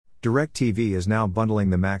DirecTV is now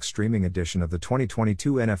bundling the Max streaming edition of the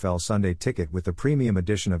 2022 NFL Sunday Ticket with the premium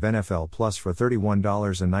edition of NFL Plus for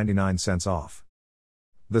 $31.99 off.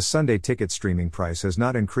 The Sunday Ticket streaming price has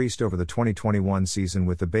not increased over the 2021 season,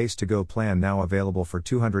 with the base to-go plan now available for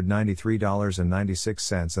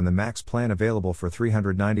 $293.96 and the Max plan available for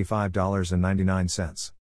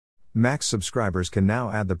 $395.99. Max subscribers can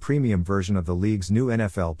now add the premium version of the league's new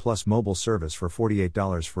NFL Plus mobile service for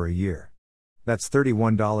 $48 for a year. That's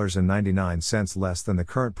 $31.99 less than the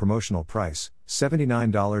current promotional price,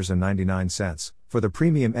 $79.99, for the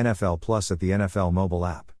premium NFL Plus at the NFL mobile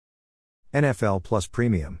app. NFL Plus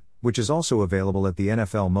Premium, which is also available at the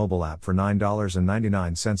NFL mobile app for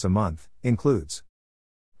 $9.99 a month, includes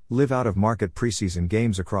Live out-of-market preseason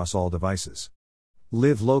games across all devices.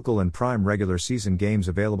 Live local and prime regular season games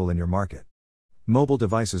available in your market. Mobile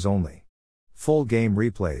devices only. Full game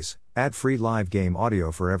replays, ad-free live game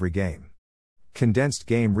audio for every game. Condensed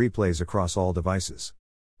game replays across all devices.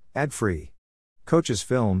 Ad-free. Coaches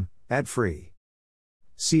Film, ad-free.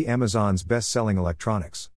 See Amazon's best-selling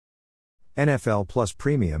electronics. NFL Plus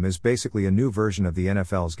Premium is basically a new version of the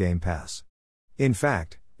NFL's Game Pass. In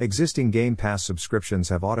fact, existing Game Pass subscriptions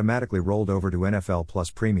have automatically rolled over to NFL Plus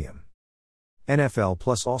Premium. NFL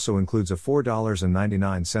Plus also includes a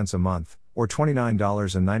 $4.99 a month, or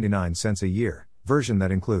 $29.99 a year, version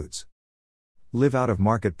that includes Live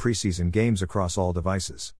out-of-market preseason games across all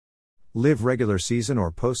devices. Live regular season or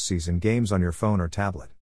postseason games on your phone or tablet.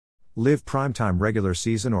 Live primetime regular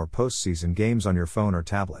season or postseason games on your phone or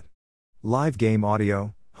tablet. Live game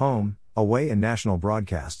audio, home, away and national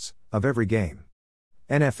broadcasts, of every game.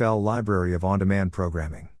 NFL library of on-demand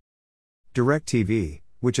programming. DirecTV,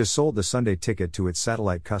 which has sold the Sunday Ticket to its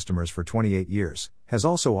satellite customers for 28 years, has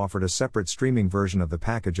also offered a separate streaming version of the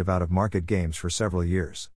package of out-of-market games for several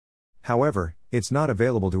years. However, it's not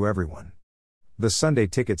available to everyone. The Sunday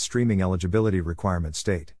Ticket streaming eligibility requirements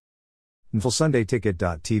state: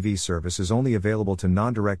 NFLSundayTicket.tv service is only available to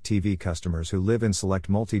non-DirecTV customers who live in select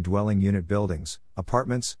multi-dwelling unit buildings,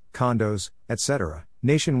 apartments, condos, etc.,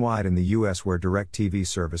 nationwide in the U.S. where DirecTV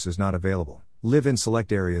service is not available. Live in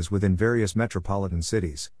select areas within various metropolitan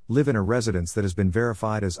cities, live in a residence that has been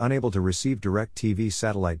verified as unable to receive DirecTV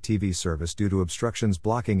satellite TV service due to obstructions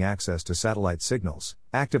blocking access to satellite signals,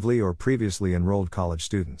 actively or previously enrolled college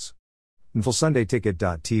students.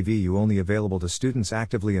 NFLSundayTicket.tv only available to students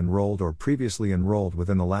actively enrolled or previously enrolled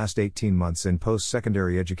within the last 18 months in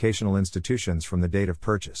post-secondary educational institutions from the date of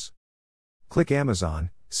purchase. Click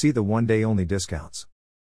Amazon, see the one-day only discounts.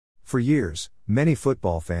 For years, many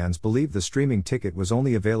football fans believed the streaming ticket was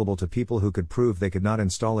only available to people who could prove they could not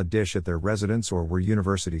install a dish at their residence or were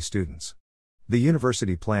university students. The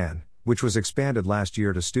university plan, which was expanded last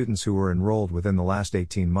year to students who were enrolled within the last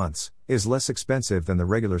 18 months, is less expensive than the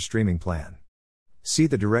regular streaming plan. See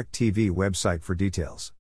the DirecTV website for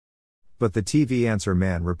details. But the TV Answer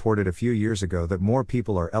Man reported a few years ago that more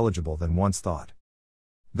people are eligible than once thought.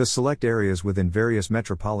 The select areas within various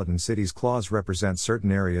metropolitan cities clause represents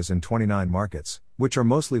certain areas in 29 markets, which are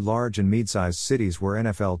mostly large and mid-sized cities where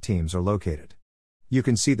NFL teams are located. You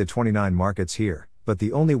can see the 29 markets here, but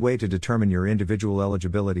the only way to determine your individual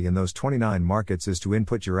eligibility in those 29 markets is to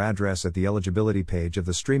input your address at the eligibility page of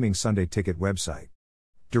the streaming Sunday Ticket website.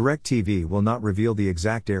 DirecTV will not reveal the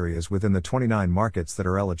exact areas within the 29 markets that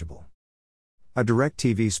are eligible. A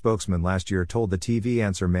DirecTV spokesman last year told the TV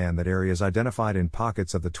Answer Man that areas identified in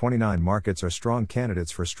pockets of the 29 markets are strong candidates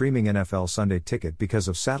for streaming NFL Sunday Ticket because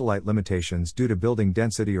of satellite limitations due to building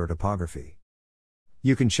density or topography.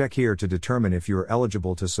 You can check here to determine if you are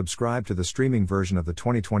eligible to subscribe to the streaming version of the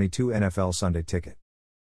 2022 NFL Sunday Ticket.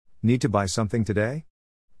 Need to buy something today?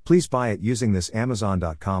 Please buy it using this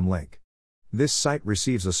Amazon.com link. This site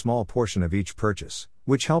receives a small portion of each purchase,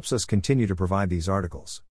 which helps us continue to provide these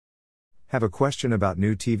articles. Have a question about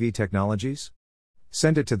new TV technologies?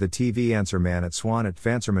 Send it to the TV Answer Man at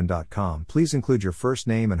swan@vanserman.com. Please include your first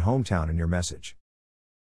name and hometown in your message.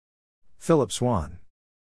 Philip Swan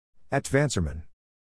 @Vanserman.